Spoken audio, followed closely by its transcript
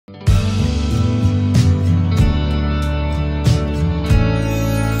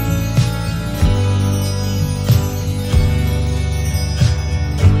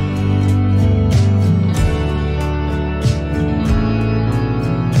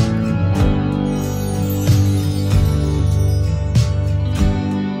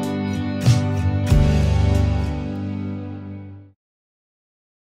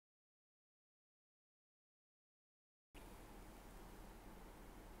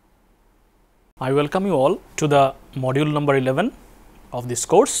I welcome you all to the module number 11 of this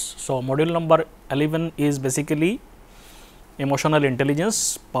course. So, module number 11 is basically emotional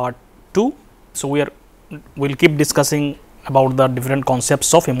intelligence part 2. So, we will keep discussing about the different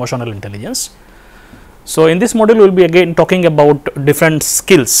concepts of emotional intelligence. So, in this module we will be again talking about different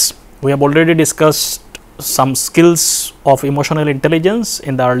skills. We have already discussed some skills of emotional intelligence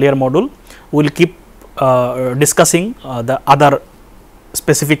in the earlier module. We will keep discussing the other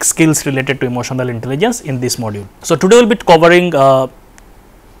specific skills related to emotional intelligence in this module. So, today we will be covering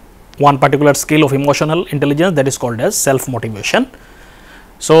one particular skill of emotional intelligence, that is called as self motivation.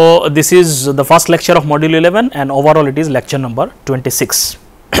 So, this is the first lecture of module 11 and overall it is lecture number 26.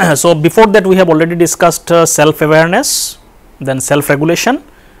 So, before that we have already discussed self awareness, then self regulation.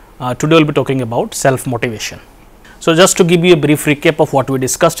 Today we will be talking about self motivation. So, just to give you a brief recap of what we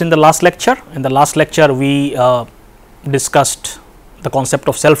discussed in the last lecture. In the last lecture we discussed the concept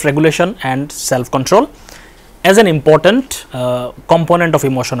of self regulation and self control as an important component of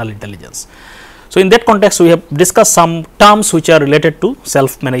emotional intelligence. So, in that context we have discussed some terms which are related to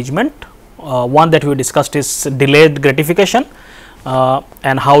self management. One that we discussed is delayed gratification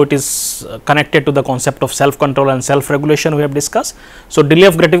and how it is connected to the concept of self control and self regulation we have discussed. So, delay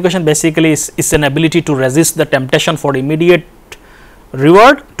of gratification basically is an ability to resist the temptation for immediate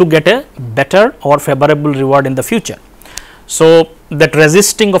reward to get a better or favorable reward in the future. So, that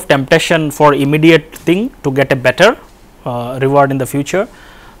resisting of temptation for immediate thing to get a better reward in the future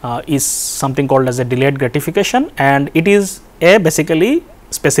is something called as a delayed gratification, and it is a basically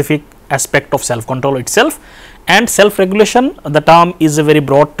specific aspect of self control itself. And self regulation, the term is a very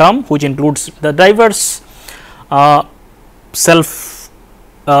broad term which includes the diverse self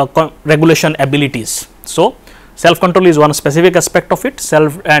regulation abilities. So, self control is one specific aspect of it,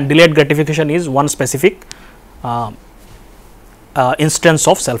 and delayed gratification is one specific instance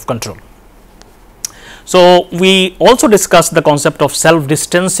of self control. So, we also discussed the concept of self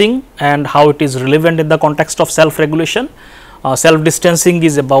distancing and how it is relevant in the context of self regulation. Self distancing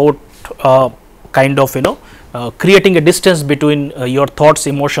is about kind of creating a distance between your thoughts,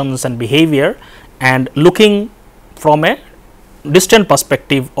 emotions and behavior, and looking from a distant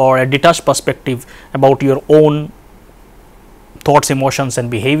perspective or a detached perspective about your own thoughts, emotions and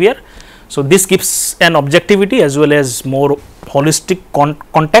behavior. So, this gives an objectivity as well as more holistic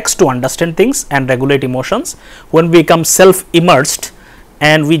context to understand things and regulate emotions. When we become self immersed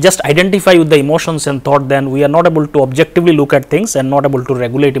and we just identify with the emotions and thought, then we are not able to objectively look at things and not able to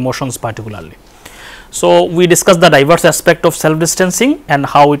regulate emotions particularly. So, we discussed the diverse aspect of self distancing and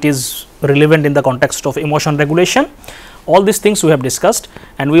how it is relevant in the context of emotion regulation. All these things we have discussed,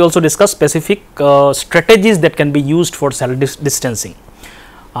 and we also discussed specific strategies that can be used for self distancing.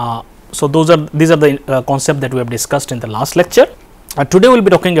 So, these are the concepts that we have discussed in the last lecture. Today we will be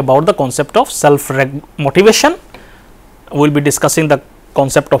talking about the concept of self motivation. We will be discussing the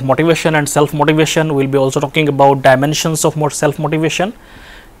concept of motivation and self motivation. We will be also talking about dimensions of self motivation.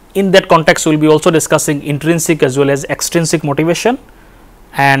 In that context, we will be also discussing intrinsic as well as extrinsic motivation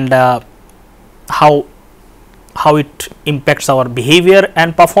and how it impacts our behavior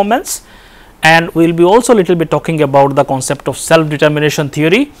and performance. And we will be also little bit talking about the concept of self determination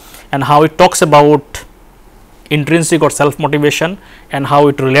theory and how it talks about intrinsic or self motivation and how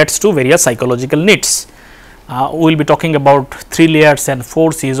it relates to various psychological needs. We will be talking about 3 layers and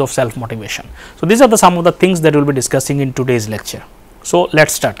 4 C's of self motivation. So, these are some of the things that we will be discussing in today's lecture. So, let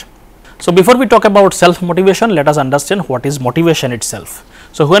us start. So, before we talk about self motivation, let us understand what is motivation itself.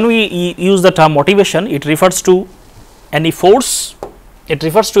 So, when we use the term motivation, it refers to any force. It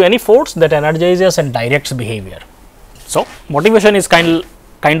refers to any force that energizes and directs behavior. So, motivation is kind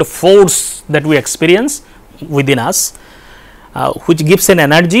of force that we experience within us, which gives an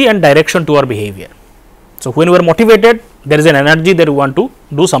energy and direction to our behavior. So, when we are motivated, there is an energy that we want to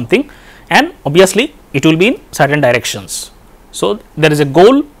do something, and obviously it will be in certain directions. So, there is a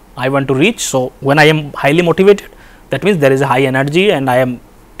goal I want to reach. So, when I am highly motivated, that means there is a high energy and I am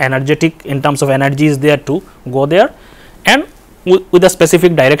energetic in terms of energy is there to go there and with a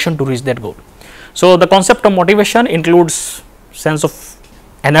specific direction to reach that goal. So, the concept of motivation includes sense of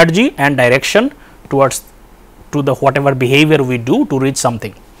energy and direction towards to the whatever behavior we do to reach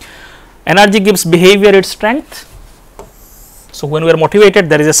something. Energy gives behavior its strength. So, when we are motivated,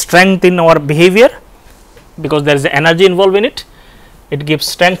 there is a strength in our behavior because there is energy involved in it. It gives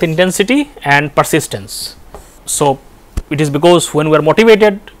strength, intensity and persistence. So, it is because when we are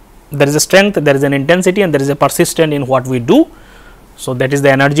motivated, there is a strength, there is an intensity and there is a persistence in what we do. So, that is the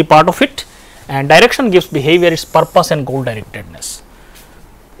energy part of it, and direction gives behavior its purpose and goal directedness.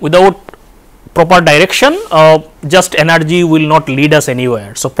 Without proper direction, just energy will not lead us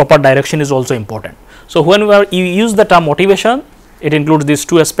anywhere. So, proper direction is also important. So, whenever you use the term motivation, it includes these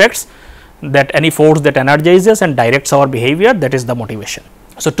two aspects, that any force that energizes and directs our behavior, that is the motivation.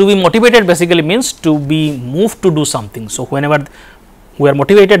 So, to be motivated basically means to be moved to do something. So, whenever we are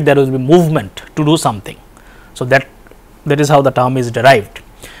motivated, there will be movement to do something. So, that is how the term is derived.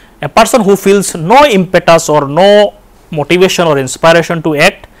 A person who feels no impetus or no motivation or inspiration to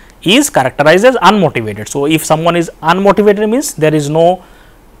act is characterized as unmotivated. So, if someone is unmotivated means there is no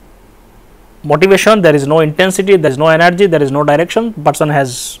motivation, there is no intensity, there is no energy, there is no direction, person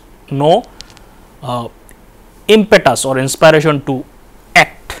has no impetus or inspiration to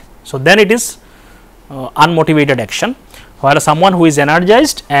act. So, then it is unmotivated action, while someone who is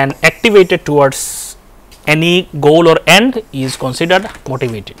energized and activated towards any goal or end is considered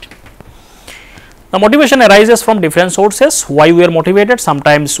motivated. Now, motivation arises from different sources. Why we are motivated?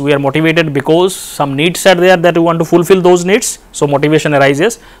 Sometimes we are motivated because some needs are there that we want to fulfill those needs. So, motivation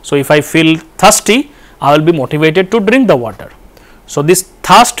arises. So, if I feel thirsty, I will be motivated to drink the water. So, this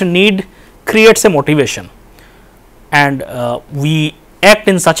thirst need creates a motivation, and we act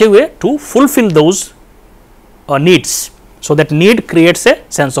in such a way to fulfill those needs. So, that need creates a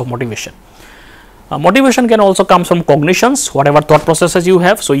sense of motivation. Motivation can also come from cognitions, whatever thought processes you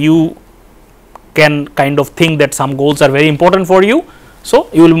have. So, you can kind of think that some goals are very important for you. So,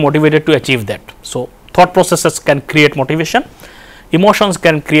 you will be motivated to achieve that. So, thought processes can create motivation, emotions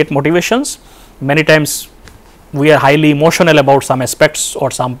can create motivations. Many times we are highly emotional about some aspects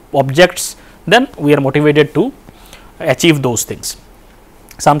or some objects, then we are motivated to achieve those things.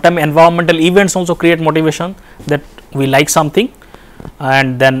 Sometimes environmental events also create motivation, that we like something,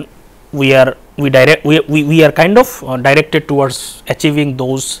 and then we are kind of directed towards achieving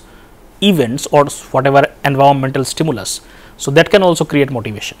those events or whatever environmental stimulus. So, that can also create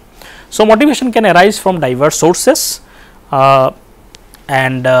motivation. So, motivation can arise from diverse sources,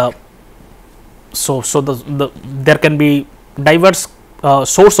 and there can be diverse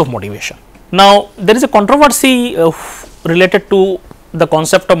source of motivation. Now, there is a controversy related to the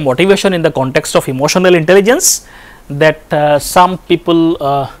concept of motivation in the context of emotional intelligence, that some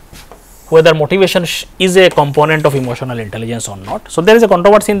people whether motivation is a component of emotional intelligence or not. So, there is a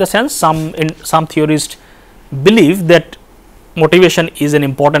controversy in the sense some theorists believe that motivation is an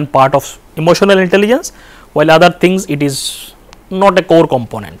important part of emotional intelligence, while other things it is not a core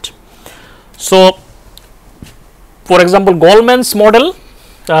component. So, for example, Goleman's model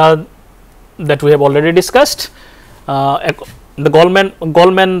that we have already discussed, the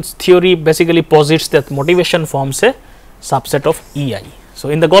Goleman's theory basically posits that motivation forms a subset of EI. So,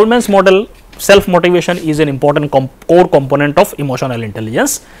 in the Goleman's model, self motivation is an important core component of emotional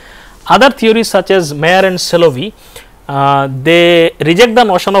intelligence. Other theories such as Mayer and Salovey, they reject the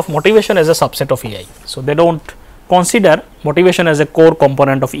notion of motivation as a subset of EI. So, they do not consider motivation as a core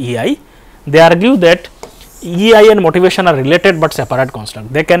component of EI. They argue that EI and motivation are related but separate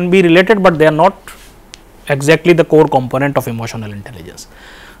construct. They can be related, but they are not exactly the core component of emotional intelligence.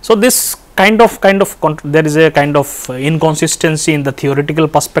 So, this there is a kind of inconsistency in the theoretical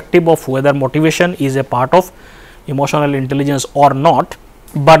perspective of whether motivation is a part of emotional intelligence or not,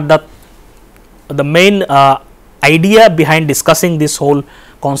 but the main idea behind discussing this whole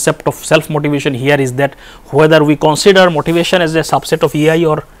concept of self motivation here is that whether we consider motivation as a subset of EI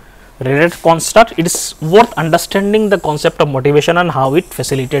or related construct, it is worth understanding the concept of motivation and how it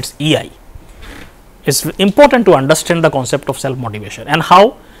facilitates EI. It is important to understand the concept of self motivation and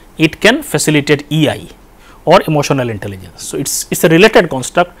how it can facilitate EI or emotional intelligence. So, it is a related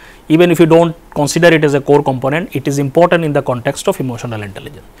construct, even if you do not consider it as a core component, it is important in the context of emotional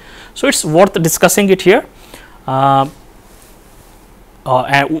intelligence. So, it is worth discussing it here,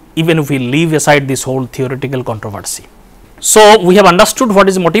 even if we leave aside this whole theoretical controversy. So, we have understood what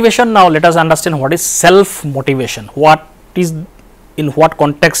is motivation. Now, let us understand what is self motivation, in what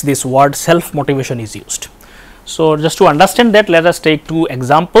context this word self motivation is used. So, just to understand that, let us take two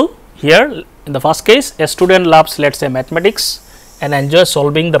examples here. In the first case, a student loves, let us say, mathematics and enjoys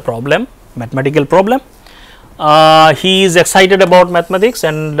solving the problem, mathematical problem. He is excited about mathematics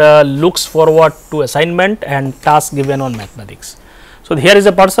and looks forward to assignment and tasks given on mathematics. So, here is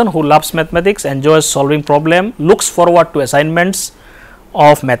a person who loves mathematics, enjoys solving problem, looks forward to assignments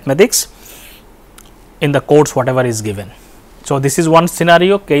of mathematics in the course whatever is given. So, this is one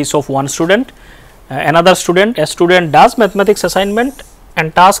scenario, case of one student. Another student, a student does mathematics assignment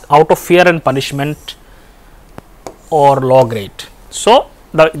and task out of fear and punishment or low grade. So,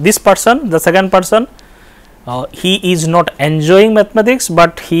 this person, the second person, he is not enjoying mathematics,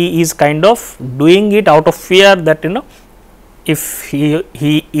 but he is kind of doing it out of fear that if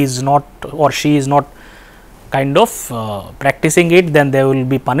he is not or she is not kind of practicing it, then they will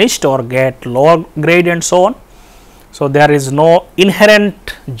be punished or get lower grade and so on. So, there is no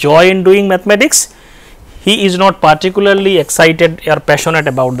inherent joy in doing mathematics. He is not particularly excited or passionate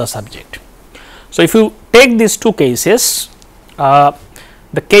about the subject. So, if you take these two cases,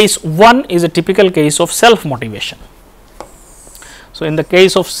 the case 1 is a typical case of self motivation. So, in the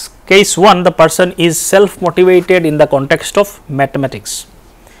case of case 1, the person is self motivated in the context of mathematics.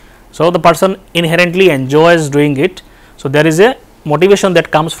 So, the person inherently enjoys doing it. So, there is a motivation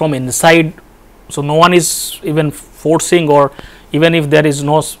that comes from inside. So, no one is even forcing, or even if there is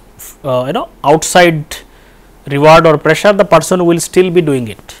no outside reward or pressure, the person will still be doing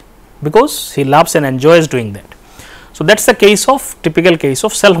it because he loves and enjoys doing that. So, that is the case of typical case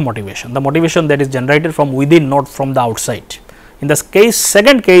of self motivation, the motivation that is generated from within, not from the outside. In this case,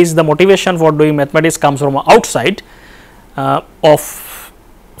 second case, the motivation for doing mathematics comes from outside, of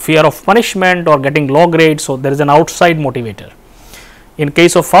fear of punishment or getting low grade. So, there is an outside motivator. In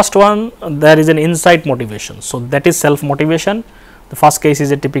case of first one, there is an inside motivation. So, that is self motivation. The first case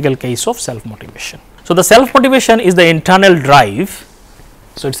is a typical case of self motivation. So, the self motivation is the internal drive.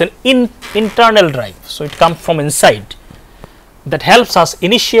 So, it is an internal drive. So, it comes from inside that helps us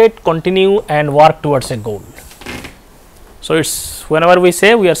initiate, continue and work towards a goal. So, it is whenever we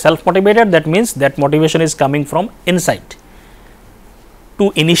say we are self motivated, that means that motivation is coming from inside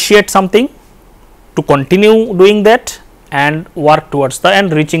to initiate something, to continue doing that and work towards the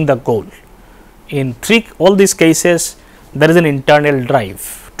and reaching the goal. In all these cases, there is an internal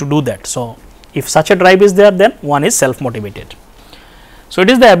drive to do that. So, if such a drive is there, then one is self motivated. So, it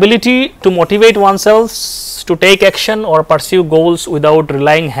is the ability to motivate oneself to take action or pursue goals without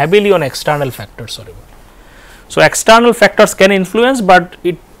relying heavily on external factors. So, external factors can influence, but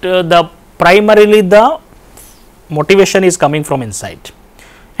primarily the motivation is coming from inside.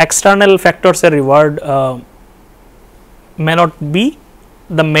 External factors, a reward may not be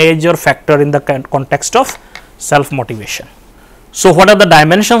the major factor in the context of self motivation. So, what are the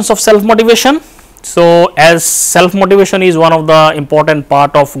dimensions of self motivation? So, as self motivation is one of the important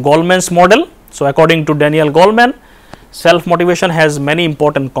part of Goleman's model. So, according to Daniel Goleman, self motivation has many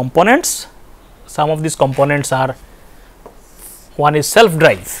important components. Some of these components are: one is self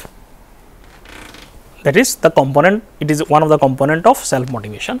drive, that is the component, it is one of the component of self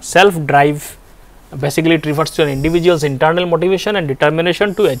motivation. Self drive basically it refers to an individual's internal motivation and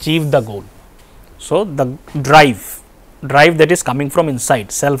determination to achieve the goal. So, the drive that is coming from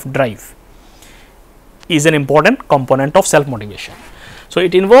inside, self drive, is an important component of self motivation. So,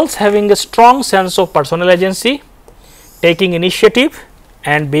 it involves having a strong sense of personal agency, taking initiative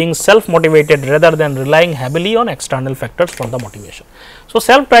and being self motivated rather than relying heavily on external factors for the motivation. So,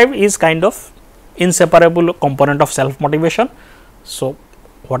 self drive is kind of inseparable component of self motivation. So,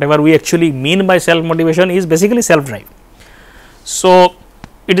 whatever we actually mean by self motivation is basically self drive. So,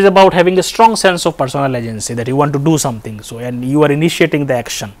 it is about having a strong sense of personal agency, that you want to do something. So, and you are initiating the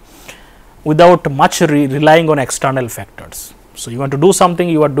action without much relying on external factors. So, you want to do something,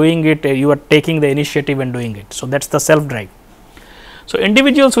 you are doing it, you are taking the initiative and doing it. So, that is the self drive. So,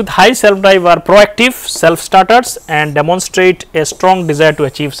 individuals with high self drive are proactive, self starters and demonstrate a strong desire to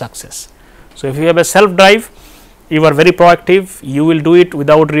achieve success. So, if you have a self drive, you are very proactive, you will do it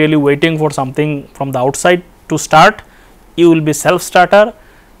without really waiting for something from the outside to start. You will be self starter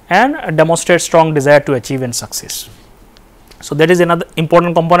and demonstrate strong desire to achieve and success. So, that is another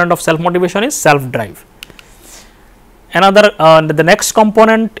important component of self motivation is self drive. Another the next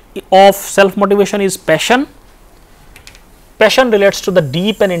component of self motivation is passion. Passion relates to the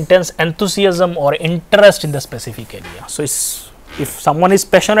deep and intense enthusiasm or interest in the specific area. So, if someone is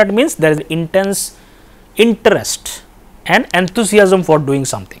passionate, means there is intense interest and enthusiasm for doing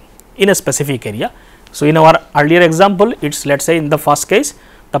something in a specific area. So, in our earlier example, it is, let us say in the first case,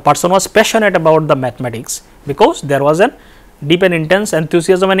 the person was passionate about the mathematics because there was a deep and intense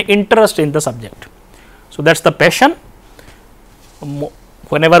enthusiasm and interest in the subject. So, that is the passion.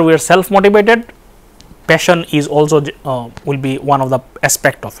 Whenever we are self motivated, passion is also will be one of the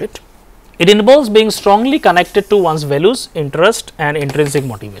aspect of it. It involves being strongly connected to one's values, interest and intrinsic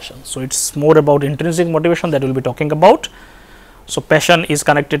motivation. So, it is more about intrinsic motivation that we will be talking about. So, passion is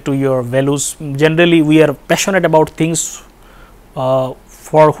connected to your values. Generally, we are passionate about things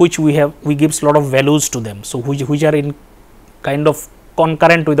for which we gives a lot of values to them. So, which are in kind of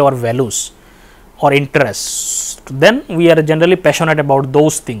concurrent with our values or interests. Then we are generally passionate about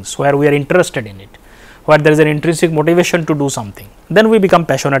those things where we are interested in it, where there is an intrinsic motivation to do something, then we become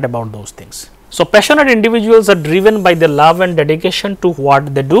passionate about those things. So, passionate individuals are driven by the love and dedication to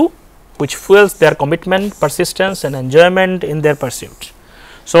what they do which fuels their commitment, persistence and enjoyment in their pursuit.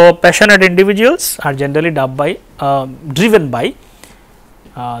 So, passionate individuals are generally driven by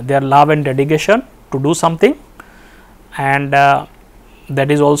their love and dedication to do something, and that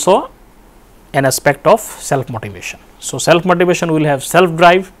is also an aspect of self motivation. So, self motivation will have self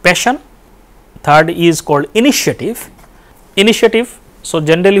drive, passion. Third is called initiative. So,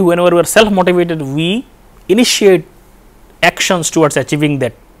 generally whenever we are self motivated, we initiate actions towards achieving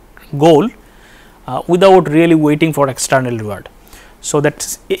that goal without really waiting for external reward. So,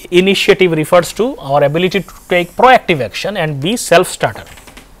 that initiative refers to our ability to take proactive action and be self starter.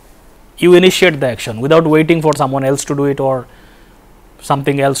 You initiate the action without waiting for someone else to do it or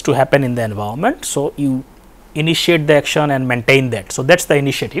something else to happen in the environment. So, you initiate the action and maintain that. So, that is the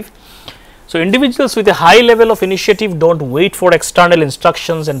initiative. So, individuals with a high level of initiative do not wait for external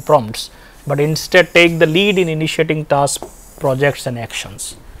instructions and prompts, but instead take the lead in initiating tasks, projects and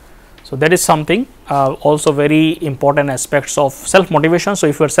actions. So, that is something also very important aspects of self motivation. So,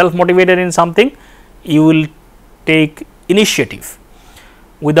 if you are self motivated in something, you will take initiative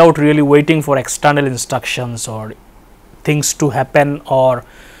without really waiting for external instructions or things to happen or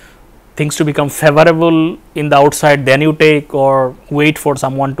things to become favorable in the outside, then you take or wait for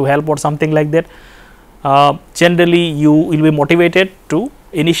someone to help or something like that. Generally, you will be motivated to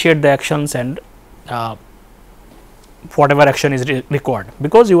initiate the actions and whatever action is required,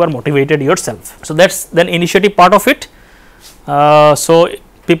 because you are motivated yourself. So, that is then initiative part of it. So,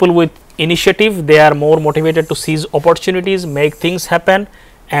 people with initiative, they are more motivated to seize opportunities, make things happen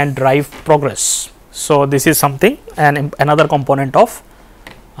and drive progress. So, this is something and another component of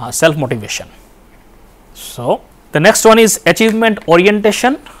self motivation. So, the next one is achievement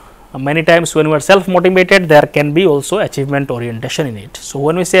orientation. Many times when we are self motivated, there can be also achievement orientation in it. So,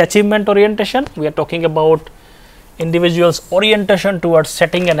 when we say achievement orientation, we are talking about individuals' orientation towards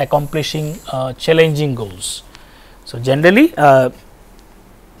setting and accomplishing challenging goals. So, generally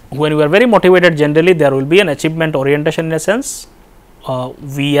when we are very motivated, generally there will be an achievement orientation in a sense.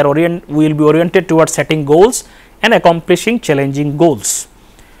 We will be oriented towards setting goals and accomplishing challenging goals.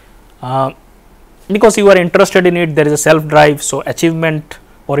 Because you are interested in it, there is a self drive. So, achievement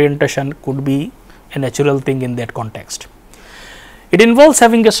orientation could be a natural thing in that context. It involves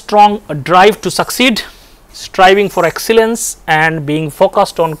having a strong drive to succeed, striving for excellence and being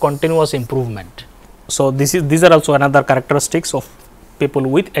focused on continuous improvement. So, these are also another characteristics of people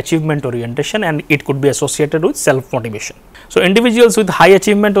with achievement orientation, and it could be associated with self motivation. So, individuals with high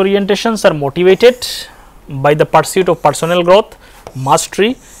achievement orientations are motivated by the pursuit of personal growth,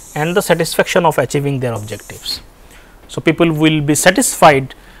 mastery and the satisfaction of achieving their objectives. So, people will be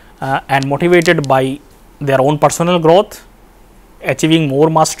satisfied and motivated by their own personal growth, achieving more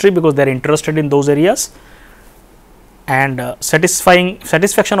mastery because they are interested in those areas, and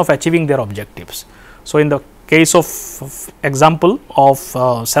satisfaction of achieving their objectives. So, in the case of example of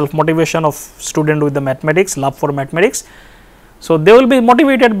self motivation of student with the mathematics, love for mathematics. So, they will be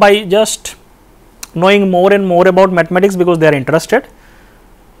motivated by just knowing more and more about mathematics because they are interested,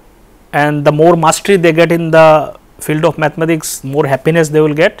 and the more mastery they get in the field of mathematics, more happiness they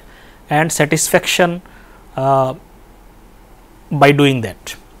will get and satisfaction by doing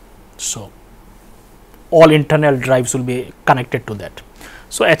that. So, all internal drives will be connected to that.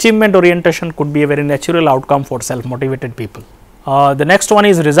 So, achievement orientation could be a very natural outcome for self motivated people. The next one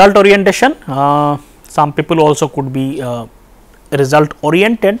is result orientation. Some people also could be result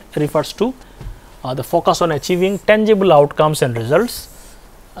oriented, refers to the focus on achieving tangible outcomes and results,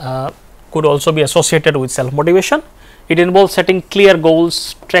 could also be associated with self motivation. It involves setting clear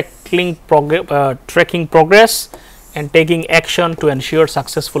goals, tracking progress and taking action to ensure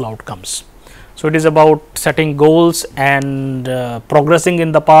successful outcomes. So, it is about setting goals and progressing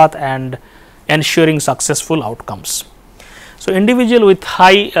in the path and ensuring successful outcomes. So, individual with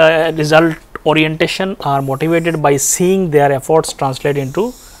high result orientation are motivated by seeing their efforts translate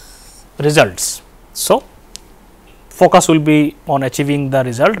into results. So, focus will be on achieving the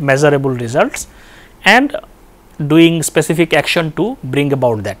result, measurable results, and doing specific action to bring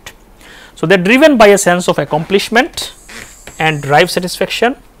about that. So, they are driven by a sense of accomplishment and derive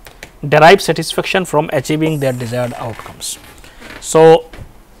satisfaction from achieving their desired outcomes. So,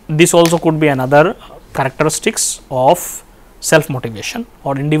 this also could be another characteristics of self motivation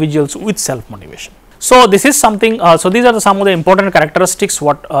or individuals with self motivation. So, this is something, so these are some of the important characteristics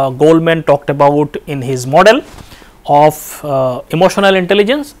what Goldman talked about in his model of emotional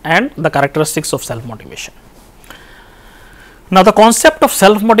intelligence and the characteristics of self motivation. Now, the concept of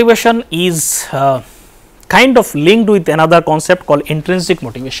self motivation is kind of linked with another concept called intrinsic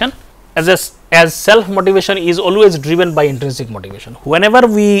motivation. as self motivation is always driven by intrinsic motivation. Whenever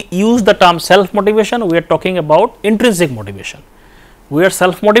we use the term self motivation, we are talking about intrinsic motivation. We are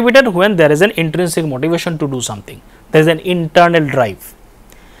self motivated when there is an intrinsic motivation to do something, there is an internal drive.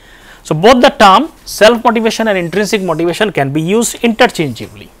 So, both the term self motivation and intrinsic motivation can be used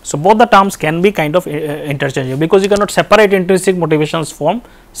interchangeably. So, both the terms can be kind of interchangeable, because you cannot separate intrinsic motivations from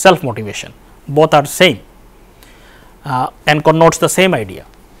self motivation, both are same and connotes the same idea.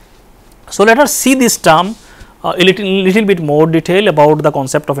 So, let us see this term a little bit more detail about the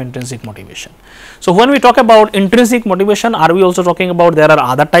concept of intrinsic motivation. So, when we talk about intrinsic motivation, are we also talking about there are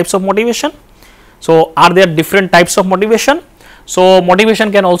other types of motivation? So, are there different types of motivation? So,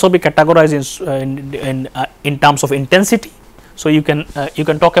 motivation can also be categorized in terms of intensity. So, you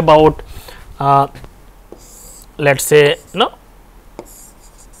can talk about let us say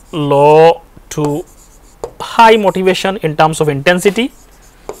low to high motivation in terms of intensity.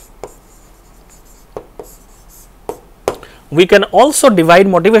 We can also divide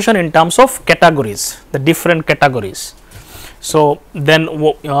motivation in terms of categories, the different categories. So,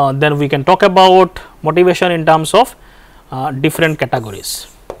 then we can talk about motivation in terms of different categories.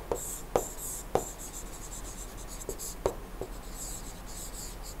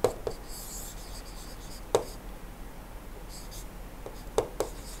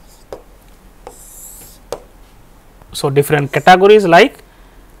 So, different categories like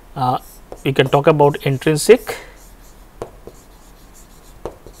we can talk about intrinsic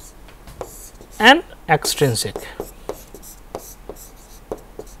and extrinsic.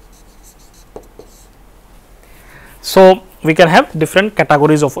 So, we can have different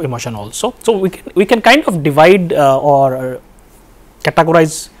categories of emotion also. So, we can kind of divide or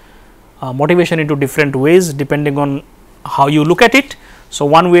categorize motivation into different ways depending on how you look at it. So,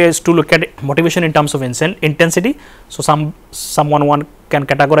 one way is to look at motivation in terms of intensity. So, someone can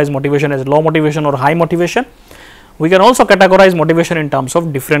categorize motivation as low motivation or high motivation. We can also categorize motivation in terms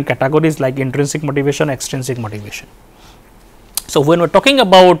of different categories like intrinsic motivation, extrinsic motivation. So, when we are talking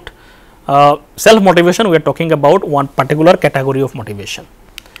about self motivation, we are talking about one particular category of motivation.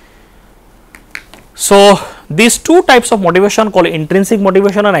 So, these two types of motivation called intrinsic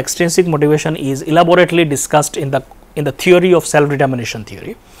motivation and extrinsic motivation is elaborately discussed in the theory of self determination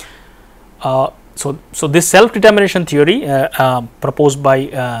theory. So, this self determination theory proposed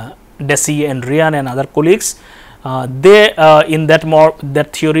by Deci and Ryan and other colleagues, they in that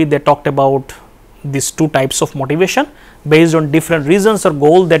theory they talked about these two types of motivation based on different reasons or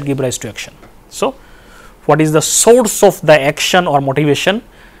goals that give rise to action. So, what is the source of the action or motivation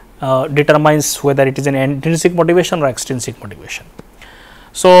determines whether it is an intrinsic motivation or extrinsic motivation.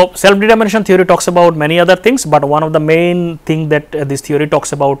 So, self determination theory talks about many other things, but one of the main thing that this theory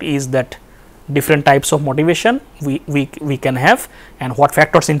talks about is that different types of motivation we can have and what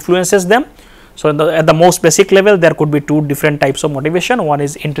factors influences them. So, at the most basic level there could be two different types of motivation, one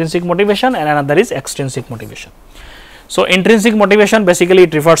is intrinsic motivation and another is extrinsic motivation. So, intrinsic motivation basically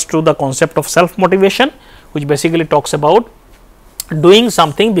it refers to the concept of self motivation, which basically talks about doing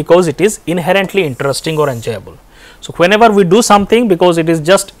something because it is inherently interesting or enjoyable. So, whenever we do something because it is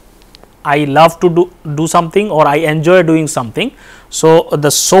just I love to do something or I enjoy doing something. So,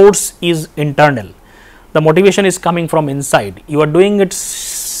 the source is internal, the motivation is coming from inside, you are doing it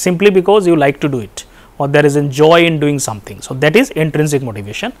simply because you like to do it or there is a joy in doing something. So, that is intrinsic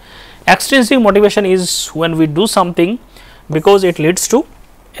motivation. Extrinsic motivation is when we do something because it leads to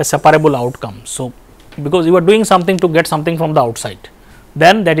a separable outcome. So, because you are doing something to get something from the outside,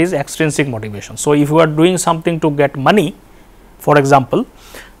 then that is extrinsic motivation. So, if you are doing something to get money for example,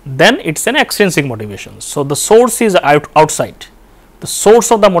 then it is an extrinsic motivation. So, the source is outside, the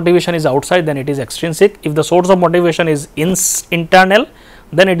source of the motivation is outside, then it is extrinsic. If the source of motivation is internal,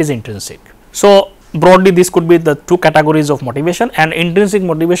 then it is intrinsic. So, broadly this could be the two categories of motivation, and intrinsic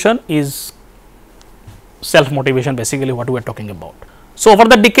motivation is self motivation basically what we are talking about. So, over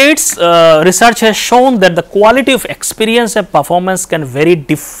the decades research has shown that the quality of experience and performance can be very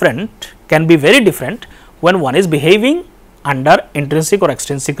different when one is behaving under intrinsic or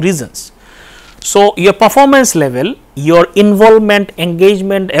extrinsic reasons. So, your performance level, your involvement,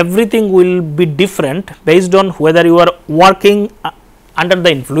 engagement, everything will be different based on whether you are working under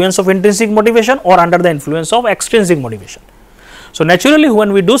the influence of intrinsic motivation or under the influence of extrinsic motivation. So, naturally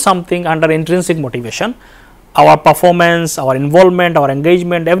when we do something under intrinsic motivation, our performance, our involvement, our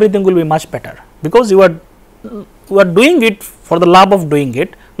engagement, everything will be much better, because you are doing it for the love of doing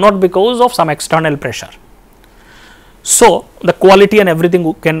it, not because of some external pressure. So, the quality and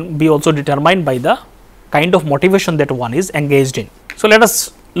everything can be also determined by the kind of motivation that one is engaged in. So, let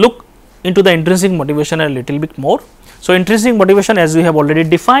us look into the intrinsic motivation a little bit more. So, intrinsic motivation, as we have already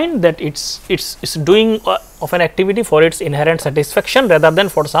defined, that it's doing of an activity for its inherent satisfaction rather than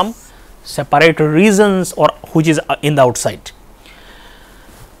for some separate reasons or which is in the outside.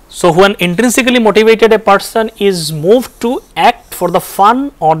 So, when intrinsically motivated a person is moved to act for the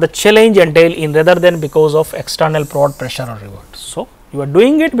fun or the challenge entailed in rather than because of external prod, pressure or reward. So, you are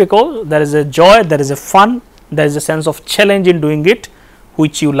doing it because there is a joy, there is a fun, there is a sense of challenge in doing it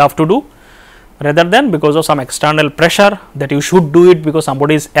which you love to do, rather than because of some external pressure that you should do it because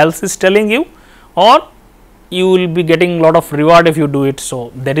somebody else is telling you, or you will be getting lot of reward if you do it.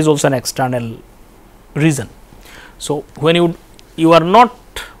 So, that is also an external reason. So, when you are not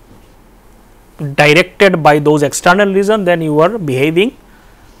directed by those external reason, then you are behaving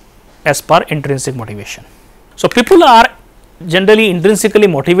as per intrinsic motivation. So, people are generally intrinsically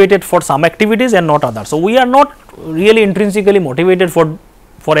motivated for some activities and not others. So, we are not really intrinsically motivated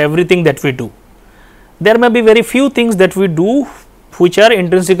for everything that we do. There may be very few things that we do which are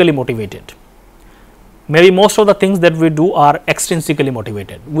intrinsically motivated. Maybe most of the things that we do are extrinsically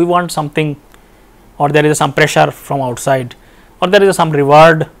motivated. We want something, or there is some pressure from outside, or there is some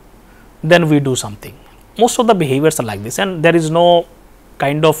reward, then we do something. Most of the behaviors are like this, and there is no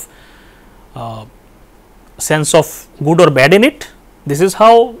kind of sense of good or bad in it. This is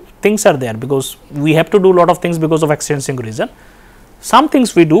how things are there, because we have to do lot of things because of extrinsic reason. Some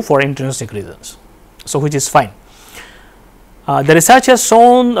things we do for intrinsic reasons. So, which is fine. The research has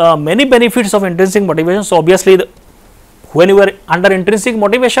shown many benefits of intrinsic motivation. So, obviously, when you are under intrinsic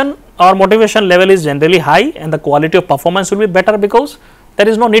motivation, our motivation level is generally high and the quality of performance will be better because there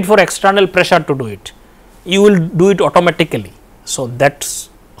is no need for external pressure to do it. You will do it automatically. So, that is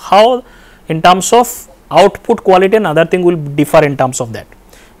how in terms of output quality and other thing will differ in terms of that,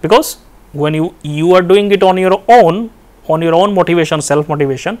 because when you are doing it on your own motivation, self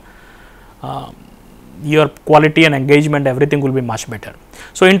motivation, your quality and engagement, everything will be much better.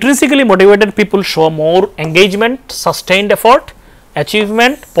 So, intrinsically motivated people show more engagement, sustained effort,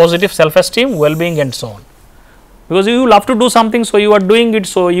 achievement, positive self esteem, well being and so on, because you love to do something. So, you are doing it.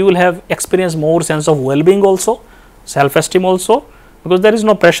 So, you will have experience more sense of well being also, self esteem also, because there is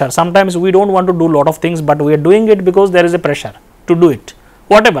no pressure. Sometimes we do not want to do lot of things, but we are doing it because there is a pressure to do it,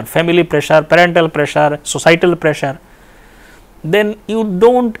 whatever, family pressure, parental pressure, societal pressure. Then you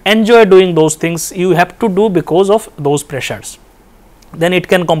do not enjoy doing those things, you have to do because of those pressures, then it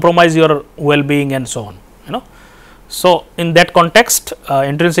can compromise your well being and so on, you know. So, in that context,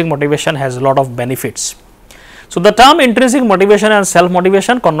 intrinsic motivation has a lot of benefits. So, the term intrinsic motivation and self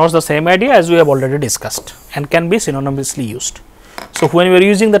motivation connotes the same idea as we have already discussed and can be synonymously used. So, when we are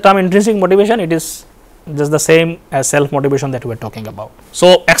using the term intrinsic motivation, it is just the same as self motivation that we are talking about.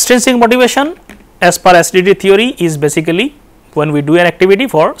 So, extrinsic motivation as per SDD theory is basically when we do an activity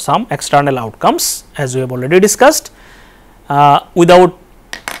for some external outcomes, as we have already discussed, without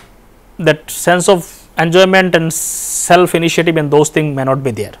that sense of enjoyment and self initiative, and those things may not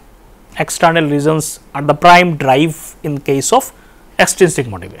be there. External reasons are the prime drive in case of extrinsic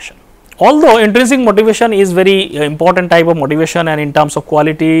motivation. Although intrinsic motivation is very important type of motivation, and in terms of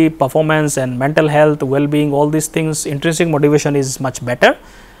quality, performance and mental health, well being, all these things, intrinsic motivation is much better,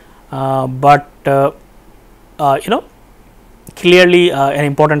 but you know, clearly an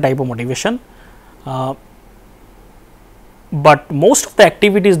important type of motivation, but most of the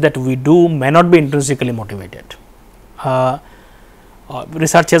activities that we do may not be intrinsically motivated.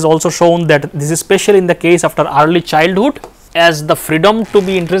 Research has also shown that this is especially in the case after early childhood, as the freedom to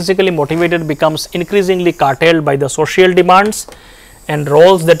be intrinsically motivated becomes increasingly curtailed by the social demands and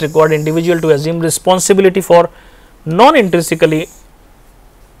roles that require individual to assume responsibility for non-intrinsically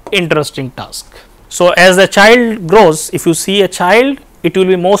interesting task. So, as the child grows, if you see a child, it will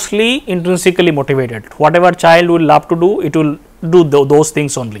be mostly intrinsically motivated. Whatever child will love to do, it will do those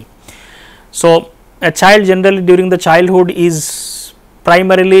things only. So, a child generally during the childhood is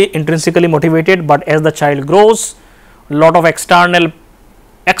primarily intrinsically motivated, but as the child grows, lot of external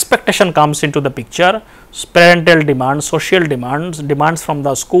expectation comes into the picture, parental demands, social demands, demands from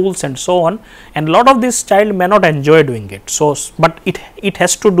the schools and so on, and lot of this child may not enjoy doing it. So, but it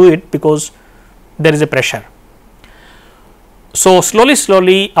has to do it because there is a pressure. So,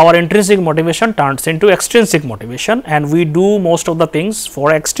 slowly our intrinsic motivation turns into extrinsic motivation, and we do most of the things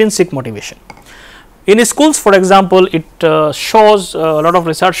for extrinsic motivation. In schools, for example, it shows, a lot of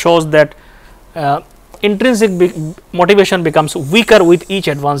research shows that intrinsic motivation becomes weaker with each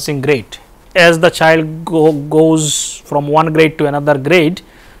advancing grade. As the child goes from one grade to another grade,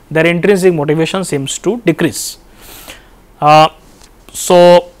 their intrinsic motivation seems to decrease.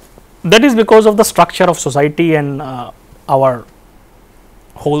 So, that is because of the structure of society, and our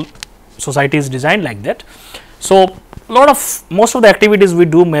whole society is designed like that. So, most of the activities we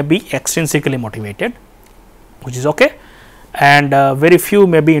do may be extrinsically motivated, which is okay, and very few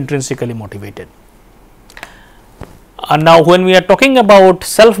may be intrinsically motivated. Now, when we are talking about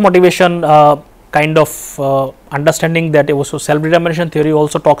self motivation kind of understanding, that also self determination theory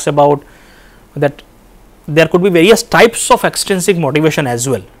also talks about that there could be various types of extrinsic motivation as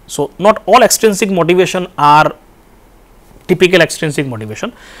well. So, not all extrinsic motivation are typical extrinsic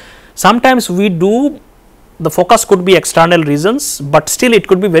motivation. Sometimes we do, the focus could be external reasons, but still it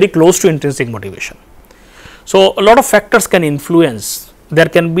could be very close to intrinsic motivation. So, a lot of factors can influence, there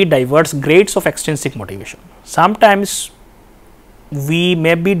can be diverse grades of extrinsic motivation. Sometimes we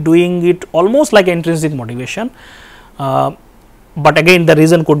may be doing it almost like intrinsic motivation, but again the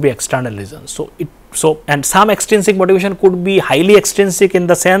reason could be external reason. So, and some extrinsic motivation could be highly extrinsic in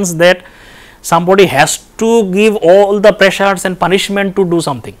the sense that somebody has to give all the pressures and punishment to do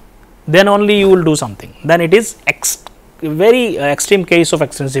something, then only you will do something, then it is very extreme case of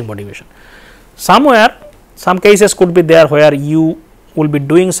extrinsic motivation. Somewhere some cases could be there where you will be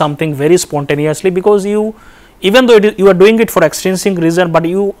doing something very spontaneously, because you, even though you are doing it for extrinsic reason, but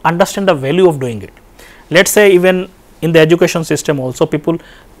you understand the value of doing it. Let us say even in the education system also, people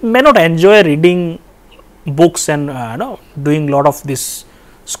may not enjoy reading books and doing lot of this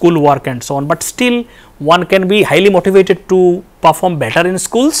school work and so on, but still one can be highly motivated to perform better in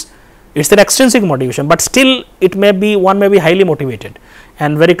schools. It is an extrinsic motivation, but still it may be, one may be highly motivated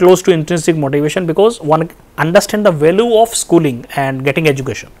and very close to intrinsic motivation, because one understand the value of schooling and getting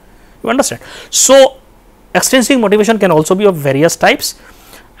education, you understand. So, extrinsic motivation can also be of various types,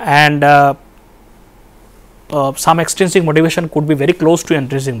 and some extrinsic motivation could be very close to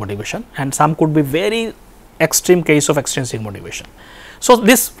intrinsic motivation, and some could be very extreme case of extrinsic motivation. So,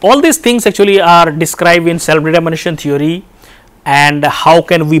 all these things actually are described in self determination theory, and how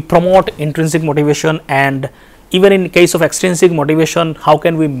can we promote intrinsic motivation, and even in case of extrinsic motivation, how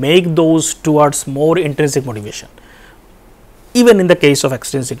can we make those towards more intrinsic motivation, even in the case of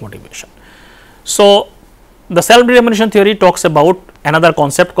extrinsic motivation. So, the self determination theory talks about another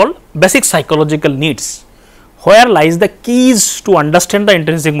concept called basic psychological needs, where lies the keys to understand the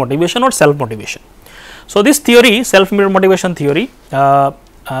intrinsic motivation or self motivation. So, this theory, self motivation theory,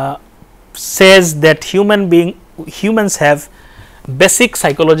 says that humans have basic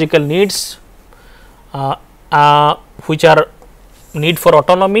psychological needs, which are need for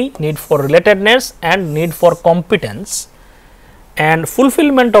autonomy, need for relatedness, and need for competence, and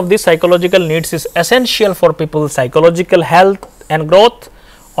fulfillment of these psychological needs is essential for people's psychological health and growth,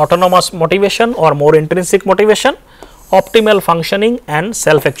 autonomous motivation or more intrinsic motivation, optimal functioning, and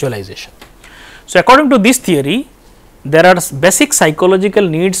self actualization. So, according to this theory, there are basic psychological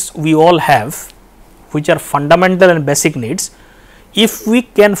needs we all have, which are fundamental and basic needs. If we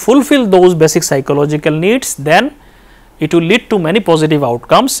can fulfill those basic psychological needs, then it will lead to many positive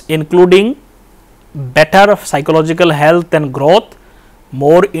outcomes, including better psychological health and growth,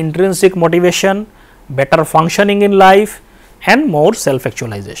 more intrinsic motivation, better functioning in life, and more self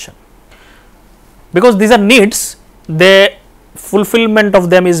actualization. Because these are needs, the fulfillment of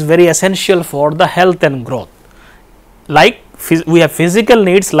them is very essential for the health and growth. Like we have physical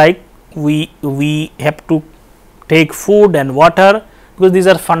needs, like we have to take food and water, because these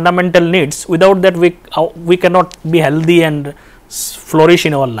are fundamental needs. Without that we cannot be healthy and flourish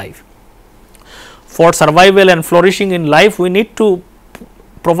in our life. For survival and flourishing in life, we need to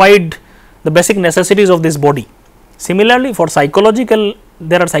provide the basic necessities of this body. Similarly, for psychological,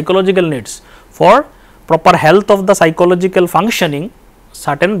 there are psychological needs. For proper health of the psychological functioning,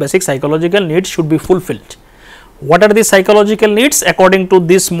 certain basic psychological needs should be fulfilled. What are these psychological needs? According to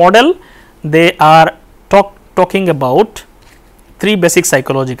this model, they are talking about three basic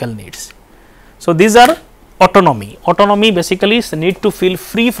psychological needs. So, these are autonomy. Autonomy basically is the need to feel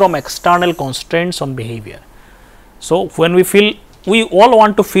free from external constraints on behavior. So, when we all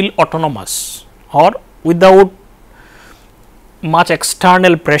want to feel autonomous or without much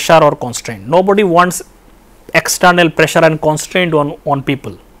external pressure or constraint. Nobody wants external pressure and constraint on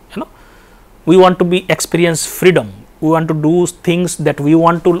people. We want to experience freedom. We want to do things that we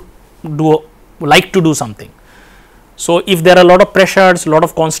want to do, like to do something. So, if there are a lot of pressures, lot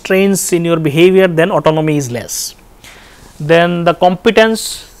of constraints in your behavior, then autonomy is less. Then the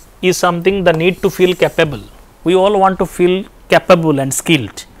competence is something, the need to feel capable. We all want to feel capable and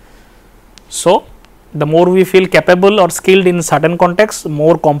skilled. So, the more we feel capable or skilled in certain contexts,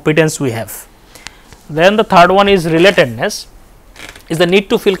 more competence we have. Then the third one is relatedness, is the need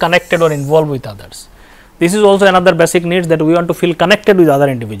to feel connected or involved with others. This is also another basic need, that we want to feel connected with other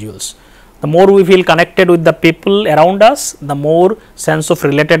individuals. the more we feel connected with the people around us, the more sense of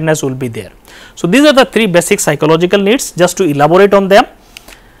relatedness will be there. So, these are the three basic psychological needs. Just to elaborate on them,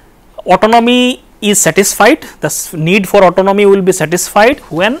 autonomy is satisfied, the need for autonomy will be satisfied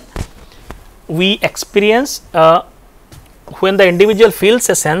when we experience, when the individual feels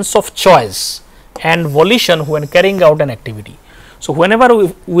a sense of choice and volition when carrying out an activity. So,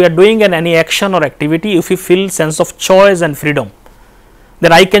 whenever we are doing any action or activity, if we feel sense of choice and freedom,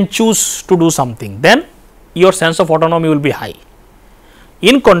 that I can choose to do something, then your sense of autonomy will be high.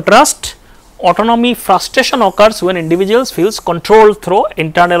 In contrast, autonomy frustration occurs when individuals feels controlled through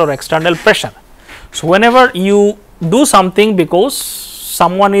internal or external pressure. So, whenever you do something because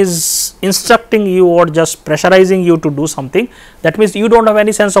someone is instructing you or just pressurizing you to do something, that means you do not have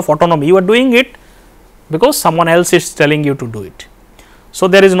any sense of autonomy, you are doing it because someone else is telling you to do it. So,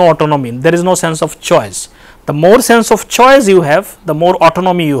 there is no autonomy, there is no sense of choice. The more sense of choice you have, the more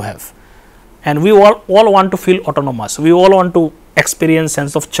autonomy you have, and we all want to feel autonomous, we all want to experience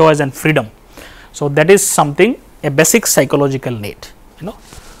sense of choice and freedom. So, that is something, a basic psychological need, you know.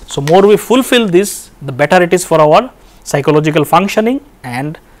 So, more we fulfill this, the better it is for our psychological functioning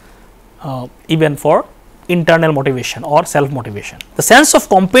and even for internal motivation or self motivation. The sense of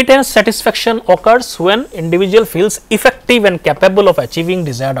competence satisfaction occurs when individual feels effective and capable of achieving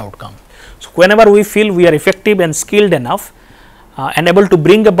desired outcome. So, whenever we feel we are effective and skilled enough and able to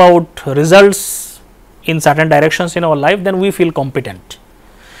bring about results in certain directions in our life, then we feel competent.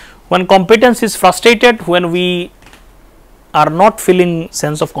 When competence is frustrated, when we are not feeling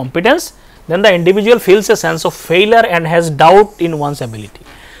sense of competence, then the individual feels a sense of failure and has doubt in one's ability.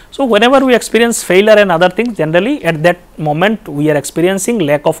 So, whenever we experience failure and other things, generally at that moment we are experiencing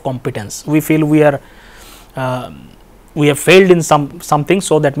lack of competence. We feel we are we have failed in something,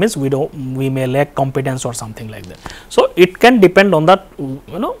 so that means we may lack competence or something like that. So, it can depend on the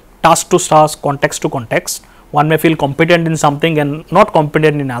task to task, context to context. One may feel competent in something and not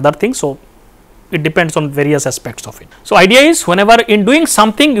competent in other things. So, it depends on various aspects of it. So, idea is whenever in doing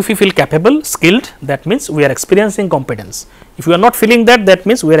something, if you feel capable, skilled, that means we are experiencing competence. If you are not feeling that, that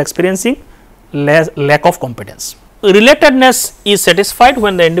means we are experiencing lack of competence. Relatedness is satisfied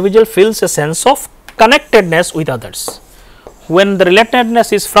when the individual feels a sense of connectedness with others. When the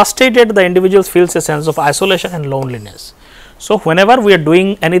relatedness is frustrated, the individual feels a sense of isolation and loneliness. So, whenever we are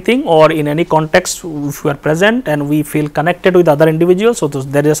doing anything or in any context, if we are present and we feel connected with other individuals, so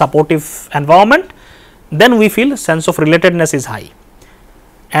there is a supportive environment, then we feel sense of relatedness is high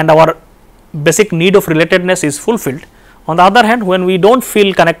and our basic need of relatedness is fulfilled. On the other hand, when we do not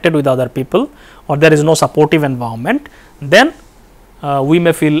feel connected with other people or there is no supportive environment, then we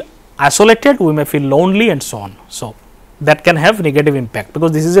may feel isolated, we may feel lonely and so on. So, that can have negative impact,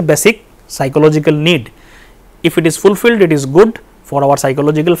 because this is a basic psychological need. If it is fulfilled, it is good for our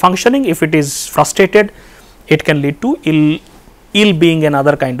psychological functioning. If it is frustrated, it can lead to ill being and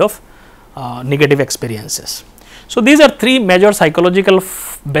other kind of negative experiences. So, these are three major psychological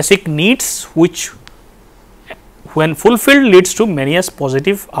basic needs, which when fulfilled leads to various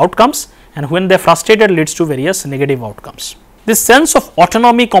positive outcomes, and when they are frustrated leads to various negative outcomes. This sense of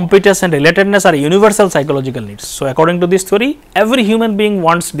autonomy, competence and relatedness are universal psychological needs. So, according to this theory, every human being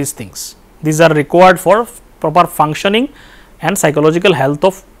wants these things. These are required for proper functioning and psychological health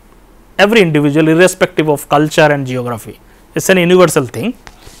of every individual, irrespective of culture and geography. It is an universal thing,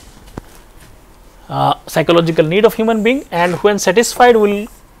 psychological need of human being, and when satisfied will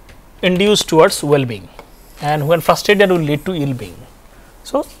induce towards well-being, and when frustrated will lead to ill-being.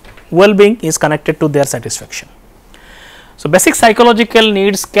 So, well-being is connected to their satisfaction. So, basic psychological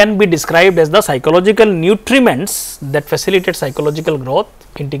needs can be described as the psychological nutriments that facilitate psychological growth,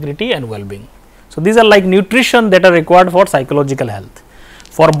 integrity and well-being. So, these are like nutrition that are required for psychological health.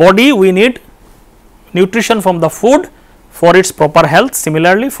 For body, we need nutrition from the food for its proper health.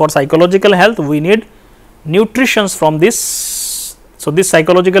 Similarly, for psychological health, we need nutritions from this. So, these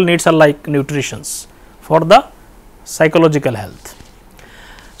psychological needs are like nutritions for the psychological health.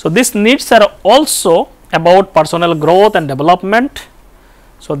 So, these needs are also about personal growth and development.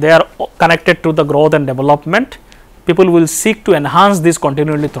 So, they are connected to the growth and development. People will seek to enhance this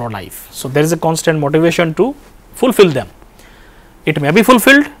continually through life. So, there is a constant motivation to fulfill them. It may be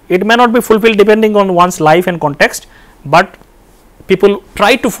fulfilled, it may not be fulfilled depending on one's life and context, but people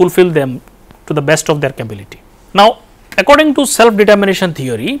try to fulfill them to the best of their ability. Now, according to self-determination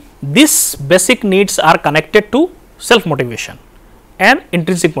theory, these basic needs are connected to self-motivation and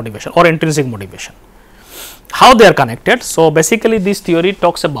intrinsic motivation or intrinsic motivation. How they are connected? So, basically this theory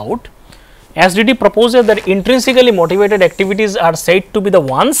talks about, SDT proposes that intrinsically motivated activities are said to be the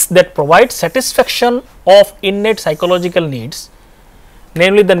ones that provide satisfaction of innate psychological needs,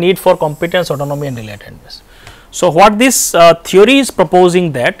 namely the need for competence, autonomy and relatedness. So, what this theory is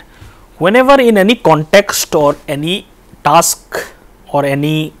proposing that whenever in any context or any task or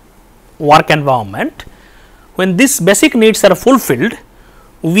any work environment, when these basic needs are fulfilled,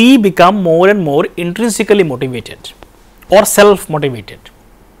 we become more and more intrinsically motivated or self motivated.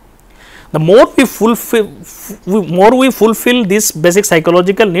 The more we fulfill these basic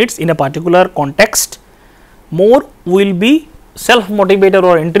psychological needs in a particular context, more we will be self motivated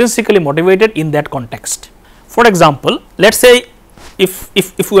or intrinsically motivated in that context. For example, let us say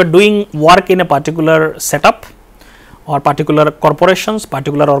if we are doing work in a particular setup or particular corporations,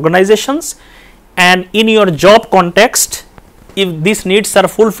 particular organizations, and in your job context, if these needs are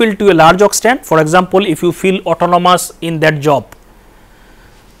fulfilled to a large extent, for example, if you feel autonomous in that job,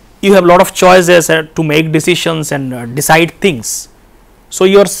 you have a lot of choices to make decisions and decide things. So,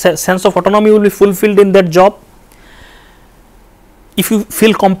 your sense of autonomy will be fulfilled in that job. If you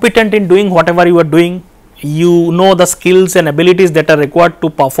feel competent in doing whatever you are doing, you know the skills and abilities that are required to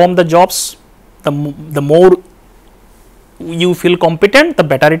perform the jobs, the more you feel competent, the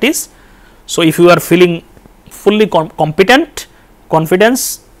better it is. So, if you are feeling fully competent,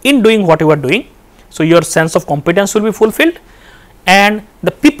 confidence in doing what you are doing, so your sense of competence will be fulfilled, and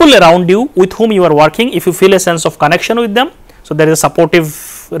the people around you with whom you are working, if you feel a sense of connection with them, so there is a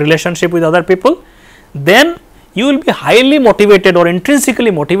supportive relationship with other people, then you will be highly motivated or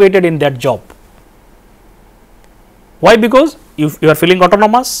intrinsically motivated in that job. Why? Because you are feeling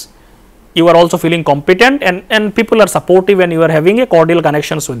autonomous, you are also feeling competent, and people are supportive and you are having a cordial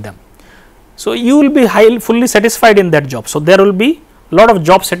connections with them. So, you will be fully satisfied in that job. So, there will be a lot of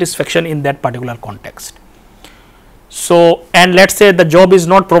job satisfaction in that particular context. So, and let us say the job is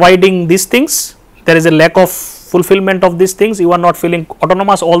not providing these things, there is a lack of fulfillment of these things, you are not feeling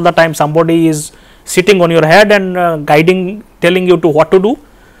autonomous all the time, somebody is sitting on your head and guiding, telling you to what to do,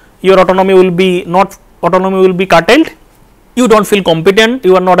 your autonomy will be curtailed, you do not feel competent,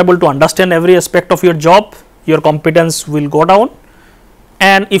 you are not able to understand every aspect of your job, your competence will go down,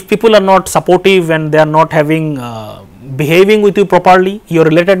 and if people are not supportive and they are not having behaving with you properly, your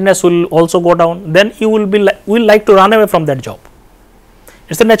relatedness will also go down, then you will like to run away from that job.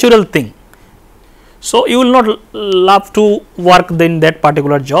 It is a natural thing. So, you will not love to work in that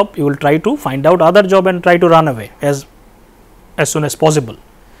particular job, you will try to find out other job and try to run away as soon as possible.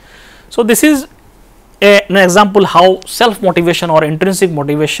 So, this is an example how self motivation or intrinsic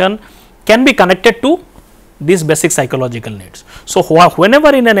motivation can be connected to these basic psychological needs. So,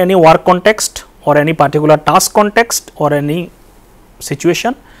 whenever in any work context or any particular task context or any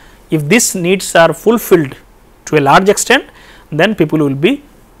situation, if these needs are fulfilled to a large extent, then people will be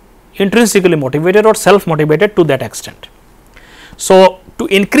intrinsically motivated or self motivated to that extent. So, to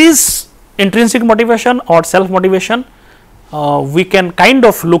increase intrinsic motivation or self motivation, we can kind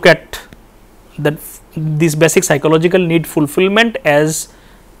of look at this basic psychological need fulfillment as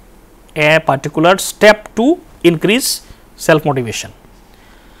a particular step to increase self motivation.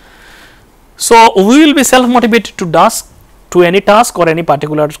 So, we will be self motivated to any task or any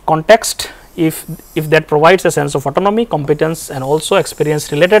particular context if that provides a sense of autonomy, competence and also experience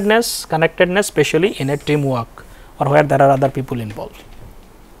relatedness, connectedness, especially in a teamwork or where there are other people involved.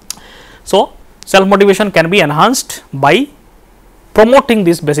 So, self motivation can be enhanced by promoting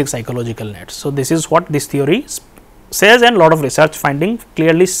these basic psychological needs. So, this is what this theory says, and lot of research finding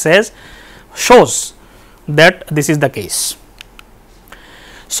clearly shows that this is the case.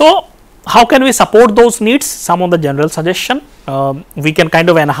 So, how can we support those needs? Some of the general suggestion, we can kind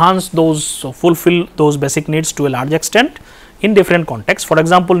of enhance those, fulfill those basic needs to a large extent in different contexts. For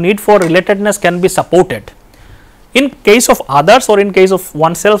example, need for relatedness can be supported in case of others or in case of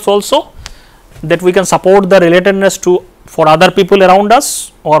oneself also, that we can support the relatedness for other people around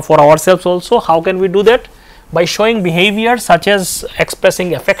us or for ourselves also. How can we do that? By showing behavior such as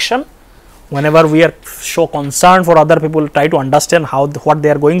expressing affection. Whenever we show concern for other people, try to understand what they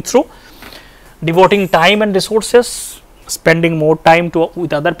are going through, devoting time and resources, spending more time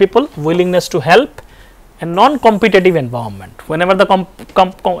with other people, willingness to help, and non-competitive environment. Whenever the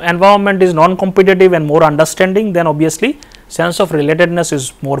environment is non-competitive and more understanding, then obviously sense of relatedness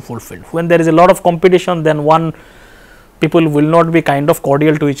is more fulfilled. When there is a lot of competition, then people will not be kind of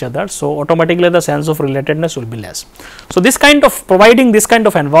cordial to each other. So, automatically the sense of relatedness will be less. So, this kind of providing this kind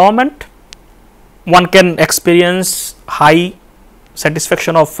of environment, one can experience high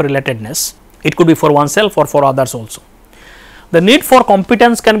satisfaction of relatedness. It could be for oneself or for others also. The need for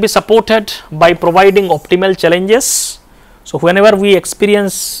competence can be supported by providing optimal challenges. So, whenever we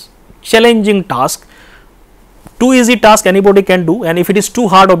experience challenging task, too easy task anybody can do, and if it is too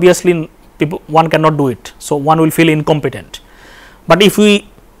hard, obviously one cannot do it. So, one will feel incompetent. But if we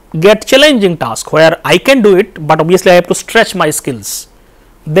get challenging task where I can do it, but obviously I have to stretch my skills,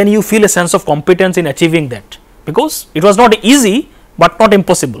 then you feel a sense of competence in achieving that, because it was not easy, but not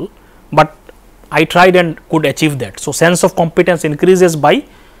impossible, but I tried and could achieve that. So, sense of competence increases by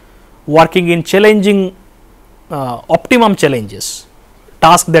working in challenging optimum challenges,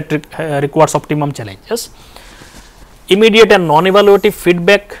 task that requires optimum challenges. Immediate and non-evaluative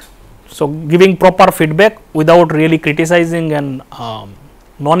feedback. So, giving proper feedback without really criticizing, and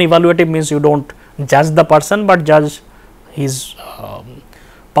non-evaluative means you do not judge the person, but judge his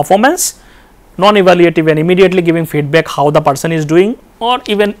performance. Non-evaluative and immediately giving feedback how the person is doing, or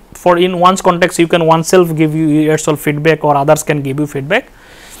even for in one's context you can oneself give you yourself feedback, or others can give you feedback,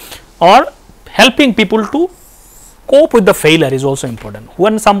 or helping people to cope with the failure is also important.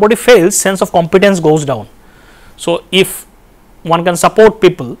 When somebody fails, sense of competence goes down. So, if one can support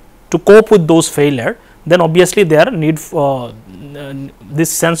people to cope with those failure, then obviously their need for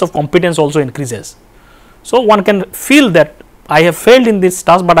this sense of competence also increases. So, one can feel that I have failed in this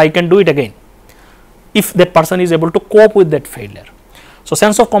task, but I can do it again, if that person is able to cope with that failure. So,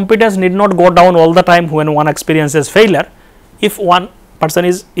 sense of competence need not go down all the time when one experiences failure, if one person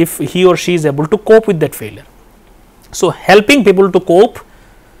is, if he or she is able to cope with that failure. So, helping people to cope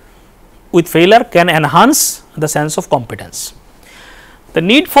with failure can enhance the sense of competence. The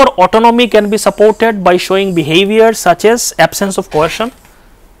need for autonomy can be supported by showing behavior such as absence of coercion,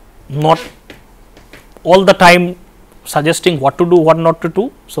 not all the time suggesting what to do, what not to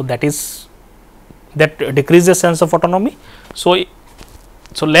do. So, that decreases sense of autonomy. So,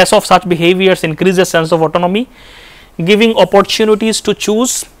 less of such behaviors increases sense of autonomy. Giving opportunities to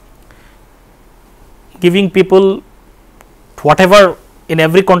choose, giving people whatever, in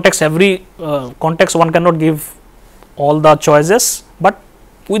every context one cannot give all the choices, but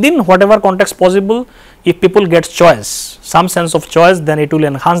within whatever context possible, if people get choice, some sense of choice, then it will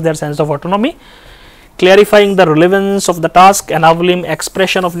enhance their sense of autonomy. Clarifying the relevance of the task, enabling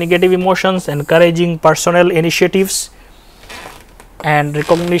expression of negative emotions, encouraging personal initiatives, and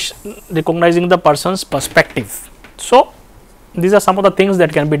recognizing the person's perspective. So, these are some of the things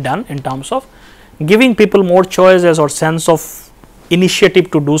that can be done in terms of giving people more choices or sense of initiative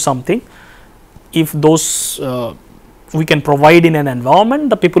to do something. If those we can provide in an environment,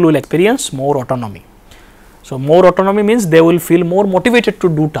 the people will experience more autonomy. So, more autonomy means they will feel more motivated to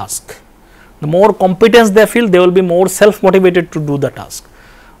do task. The more competence they feel, they will be more self motivated to do the task.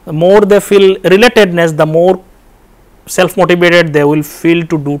 The more they feel relatedness, the more self motivated they will feel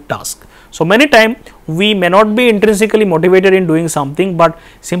to do task. So, many times we may not be intrinsically motivated in doing something, but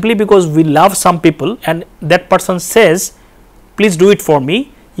simply because we love some people and that person says, please do it for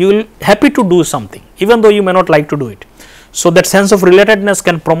me, you will happy to do something even though you may not like to do it. So, that sense of relatedness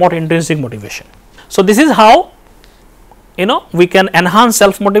can promote intrinsic motivation. So, this is how we can enhance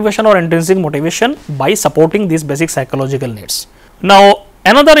self motivation or intrinsic motivation by supporting these basic psychological needs. Now,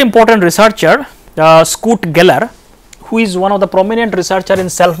 another important researcher, Scott Geller, who is one of the prominent researcher in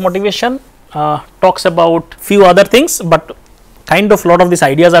self motivation, talks about few other things, but kind of lot of these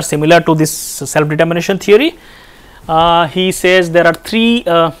ideas are similar to this self determination theory. He says there are three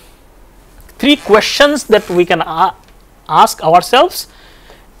questions that we can ask ourselves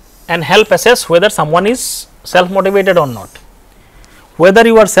and help assess whether someone is self motivated or not. Whether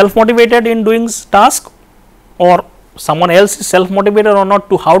you are self motivated in doing task or someone else is self motivated or not,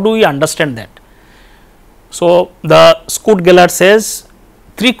 to how do we understand that? So, the Scott Geller says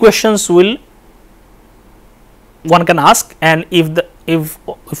 3 questions one can ask, and if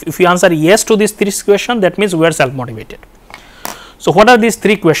you answer yes to these 3 questions, that means we are self motivated. So, what are these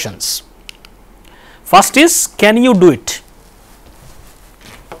 3 questions? First is, can you do it?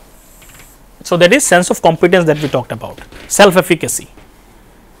 So, that is sense of competence that we talked about, self efficacy.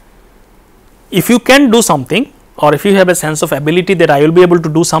 If you can do something, or if you have a sense of ability that I will be able to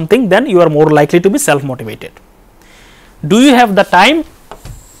do something, then you are more likely to be self motivated. Do you have the time,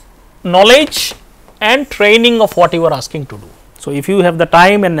 knowledge and training of what you are asking to do? So, if you have the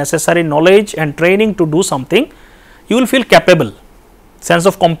time and necessary knowledge and training to do something, you will feel capable, sense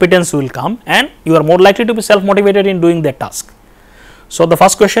of competence will come, and you are more likely to be self motivated in doing that task. So, the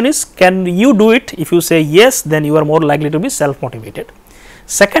first question is, can you do it? If you say yes, then you are more likely to be self motivated.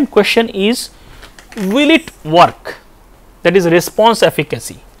 Second question is, will it work? That is response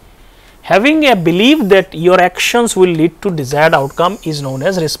efficacy. Having a belief that your actions will lead to desired outcome is known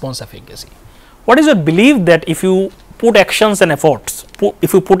as response efficacy. What is your belief that if you put actions and efforts,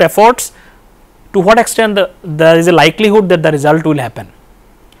 if you put efforts, to what extent there is a likelihood that the result will happen?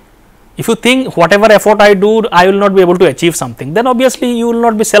 If you think whatever effort I do, I will not be able to achieve something, then obviously you will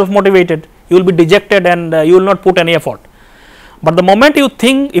not be self motivated, you will be dejected and you will not put any effort. But the moment you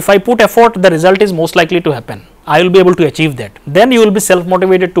think, if I put effort, the result is most likely to happen, I will be able to achieve that, then you will be self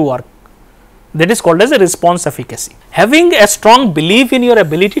motivated to work. That is called as a response efficacy. Having a strong belief in your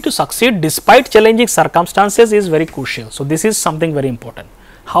ability to succeed despite challenging circumstances is very crucial. So, this is something very important.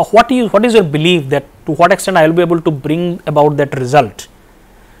 What is your belief that to what extent I will be able to bring about that result?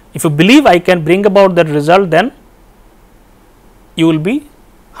 If you believe I can bring about that result, then you will be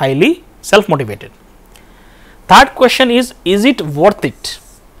highly self motivated. Third question is it worth it?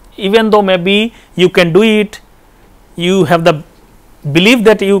 Even though maybe you can do it, you have the believe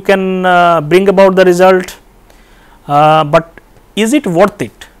that you can bring about the result, but is it worth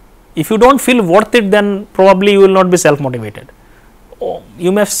it? If you do not feel worth it, then probably you will not be self motivated.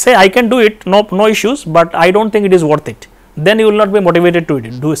 You may say I can do it, no issues, but I do not think it is worth it. Then you will not be motivated to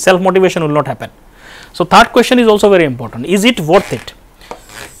it. Self motivation will not happen. So, third question is also very important. Is it worth it?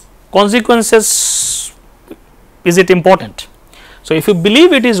 Consequences, is it important? So, if you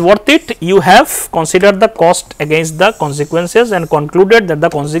believe it is worth it, you have considered the cost against the consequences and concluded that the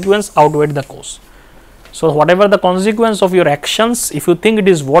consequence outweighed the cost. So, whatever the consequence of your actions, if you think it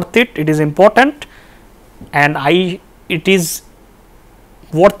is worth it, it is important, and it is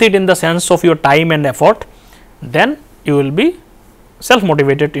worth it in the sense of your time and effort, then you will be self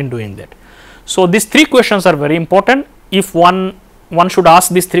motivated in doing that. So, these three questions are very important. If one should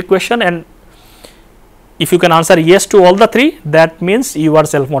ask these three questions, and if you can answer yes to all the three, that means you are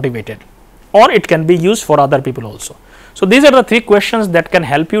self motivated, or it can be used for other people also. So, these are the three questions that can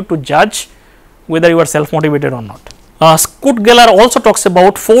help you to judge whether you are self motivated or not. Scott-Geller also talks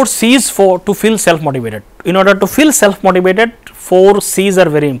about 4 C's to feel self motivated. In order to feel self motivated, 4 C's are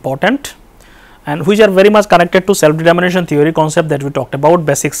very important, and which are very much connected to self determination theory concept that we talked about,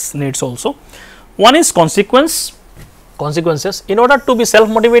 basics needs also. One is consequences. In order to be self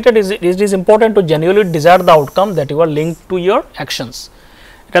motivated, it is important to genuinely desire the outcome that you are linked to your actions,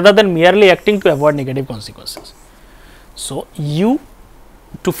 rather than merely acting to avoid negative consequences. So,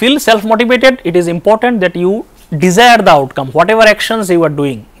 to feel self motivated, it is important that you desire the outcome, whatever actions you are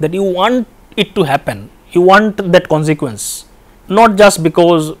doing, that you want it to happen, you want that consequence, not just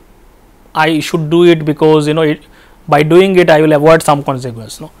because I should do it because by doing it I will avoid some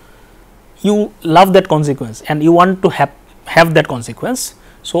consequence. No, you love that consequence and you want to have that consequence.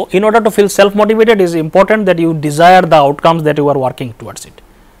 So, in order to feel self motivated, it is important that you desire the outcomes that you are working towards it.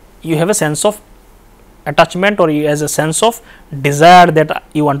 You have a sense of attachment, or you has a sense of desire that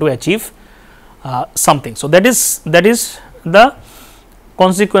you want to achieve something. So, that is the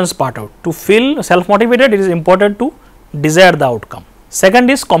consequence part out. To feel self motivated, it is important to desire the outcome. Second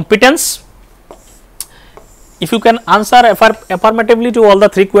is competence. If you can answer affirmatively to all the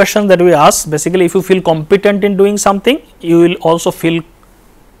three questions that we asked, basically if you feel competent in doing something, you will also feel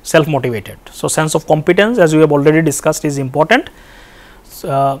self motivated. So, sense of competence, as we have already discussed, is important.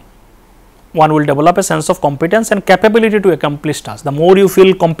 One will develop a sense of competence and capability to accomplish tasks. The more you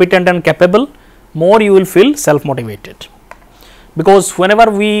feel competent and capable, more you will feel self motivated, because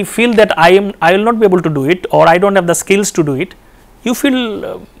whenever we feel that I will not be able to do it, or I do not have the skills to do it, you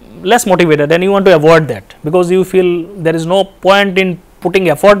feel less motivated and you want to avoid that, because you feel there is no point in putting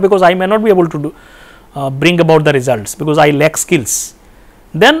effort, because I may not be able to bring about the results because I lack skills.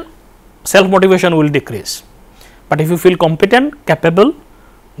 Then self motivation will decrease. But if you feel competent, capable,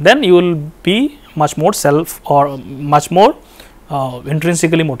 then you will be much more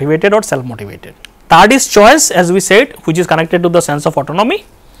intrinsically motivated or self motivated. Third is choice, as we said, which is connected to the sense of autonomy.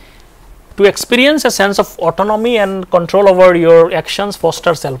 To experience a sense of autonomy and control over your actions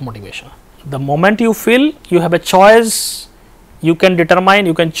foster self motivation. The moment you feel you have a choice, you can determine,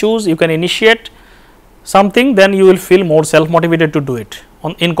 you can choose, you can initiate something, then you will feel more self motivated to do it.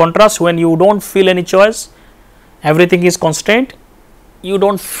 In contrast, when you do not feel any choice, everything is constrained, you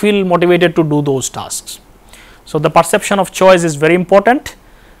do not feel motivated to do those tasks. So, the perception of choice is very important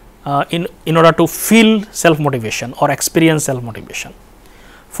in order to feel self motivation or experience self motivation.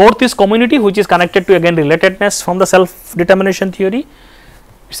 Fourth is community, which is connected to again relatedness from the self determination theory.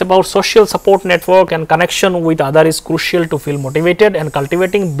 It is about social support network, and connection with other is crucial to feel motivated, and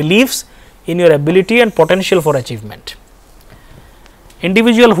cultivating beliefs in your ability and potential for achievement.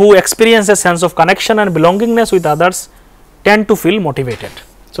 Individuals who experience a sense of connection and belongingness with others tend to feel motivated.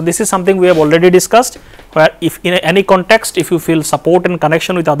 So, this is something we have already discussed, where if in any context, if you feel support and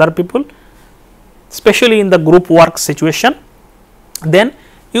connection with other people, especially in the group work situation, then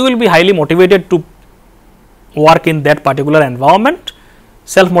you will be highly motivated to work in that particular environment.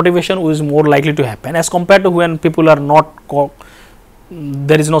 Self motivation is more likely to happen, as compared to when people are not,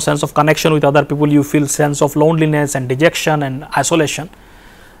 there is no sense of connection with other people, you feel sense of loneliness and dejection and isolation,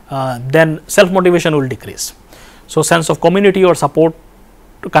 then self motivation will decrease. So, sense of community or support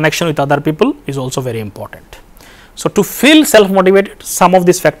connection with other people is also very important. So, to feel self motivated, some of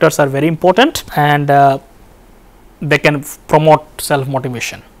these factors are very important, and they can promote self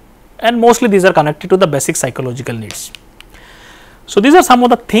motivation, and mostly these are connected to the basic psychological needs. So, these are some of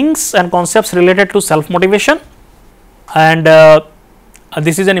the things and concepts related to self motivation, and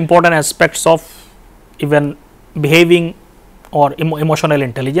this is an important aspects of even behaving or emotional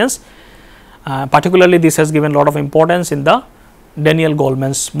intelligence. Particularly, this has given a lot of importance in the Daniel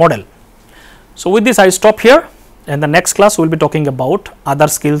Goleman's model. So, with this I stop here, and the next class we will be talking about other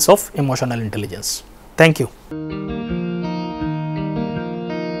skills of emotional intelligence. Thank you.